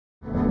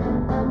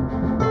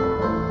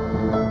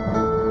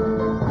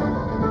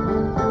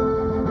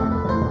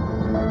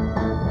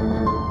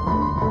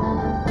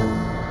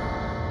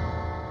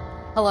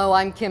Hello,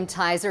 I'm Kim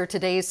Tizer.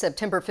 Today's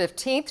September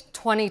 15th,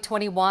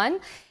 2021.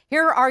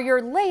 Here are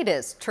your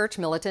latest Church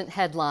Militant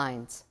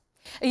headlines.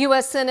 A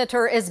U.S.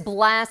 senator is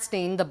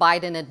blasting the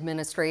Biden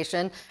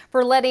administration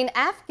for letting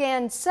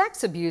Afghan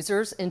sex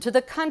abusers into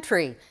the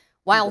country,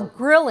 while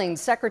grilling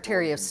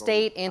Secretary of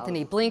State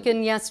Anthony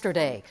Blinken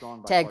yesterday.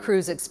 Ted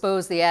Cruz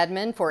exposed the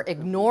admin for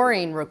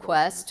ignoring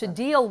requests to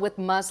deal with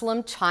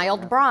Muslim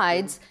child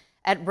brides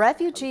at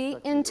refugee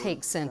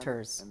intake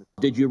centers.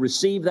 Did you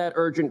receive that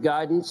urgent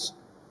guidance?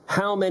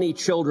 How many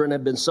children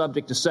have been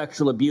subject to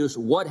sexual abuse?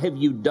 What have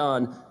you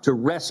done to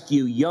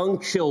rescue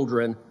young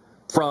children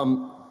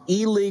from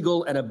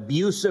illegal and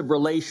abusive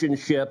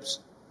relationships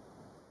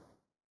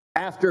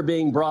after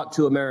being brought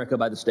to America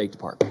by the State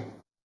Department?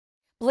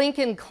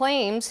 Blinken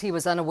claims he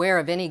was unaware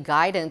of any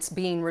guidance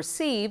being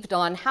received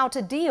on how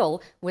to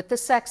deal with the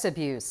sex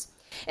abuse.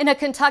 In a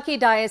Kentucky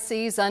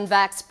diocese,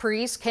 unvaxxed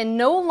priests can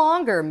no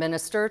longer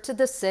minister to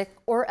the sick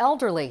or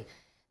elderly.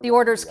 The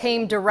orders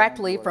came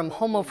directly from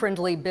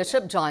homo-friendly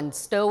Bishop John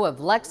Stowe of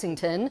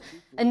Lexington,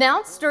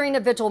 announced during a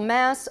vigil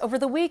mass over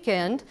the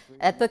weekend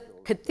at the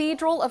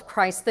Cathedral of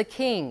Christ the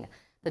King.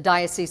 The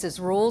diocese's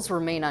rules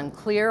remain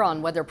unclear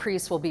on whether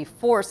priests will be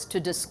forced to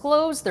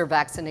disclose their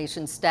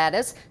vaccination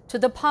status to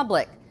the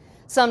public.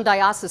 Some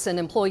diocesan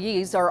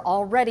employees are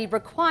already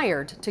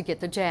required to get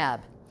the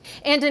jab.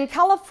 And in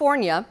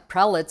California,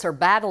 prelates are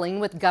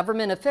battling with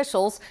government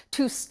officials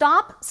to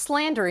stop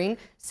slandering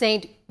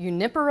St.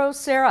 Junipero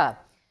Serra.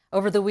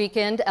 Over the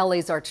weekend,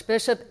 LA's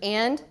Archbishop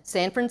and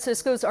San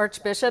Francisco's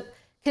Archbishop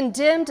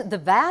condemned the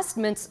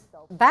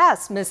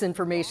vast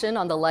misinformation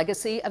on the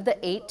legacy of the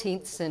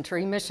 18th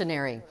century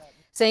missionary,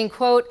 saying,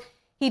 quote,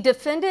 "He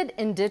defended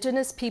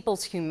indigenous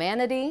people's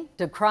humanity,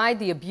 decried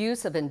the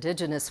abuse of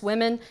indigenous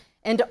women,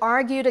 and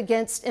argued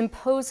against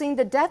imposing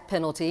the death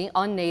penalty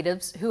on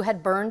natives who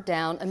had burned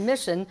down a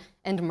mission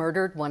and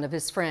murdered one of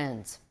his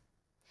friends."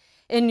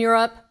 In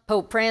Europe,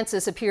 Pope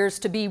Francis appears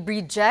to be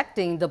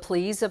rejecting the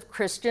pleas of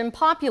Christian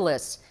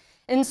populists.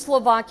 In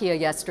Slovakia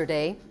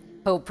yesterday,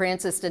 Pope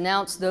Francis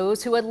denounced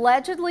those who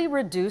allegedly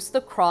reduced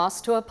the cross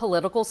to a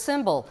political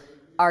symbol,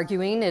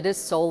 arguing it is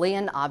solely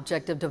an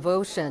object of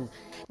devotion.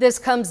 This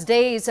comes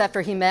days after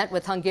he met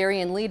with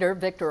Hungarian leader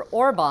Viktor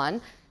Orban,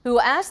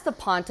 who asked the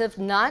pontiff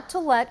not to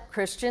let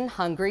Christian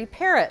Hungary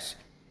perish.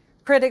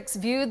 Critics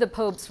view the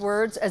Pope's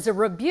words as a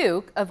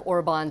rebuke of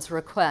Orban's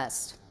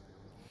request.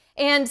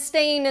 And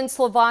staying in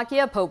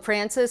Slovakia, Pope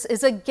Francis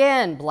is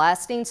again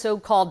blasting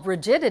so-called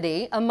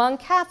rigidity among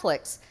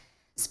Catholics.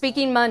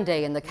 Speaking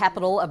Monday in the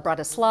capital of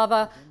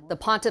Bratislava, the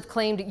pontiff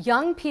claimed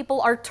young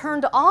people are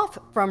turned off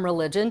from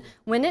religion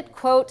when it,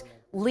 quote,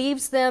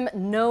 leaves them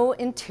no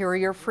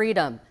interior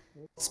freedom.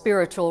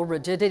 Spiritual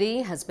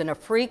rigidity has been a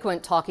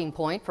frequent talking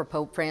point for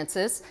Pope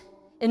Francis.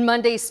 In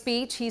Monday's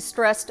speech, he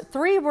stressed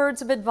three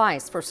words of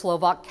advice for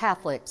Slovak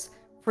Catholics: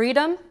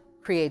 freedom,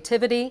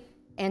 creativity,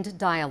 and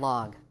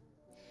dialogue.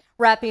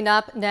 Wrapping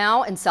up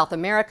now in South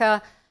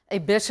America, a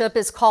bishop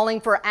is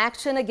calling for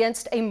action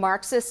against a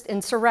Marxist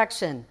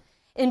insurrection.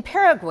 In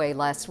Paraguay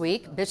last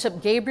week,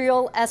 Bishop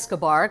Gabriel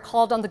Escobar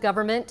called on the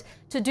government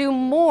to do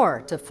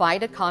more to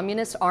fight a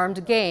communist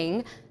armed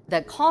gang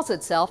that calls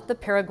itself the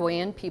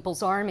Paraguayan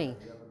People's Army.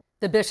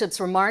 The bishop's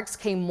remarks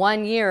came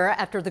 1 year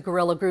after the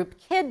guerrilla group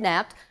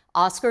kidnapped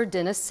Oscar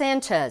Dennis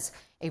Sanchez,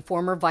 a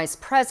former vice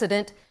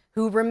president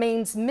who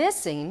remains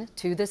missing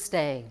to this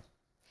day.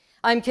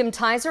 I'm Kim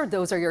Tizer.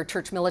 Those are your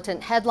Church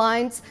Militant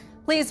headlines.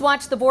 Please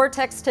watch The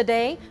Vortex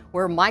today,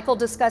 where Michael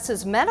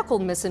discusses medical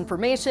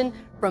misinformation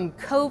from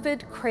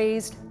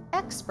COVID-crazed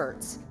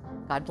experts.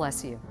 God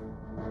bless you.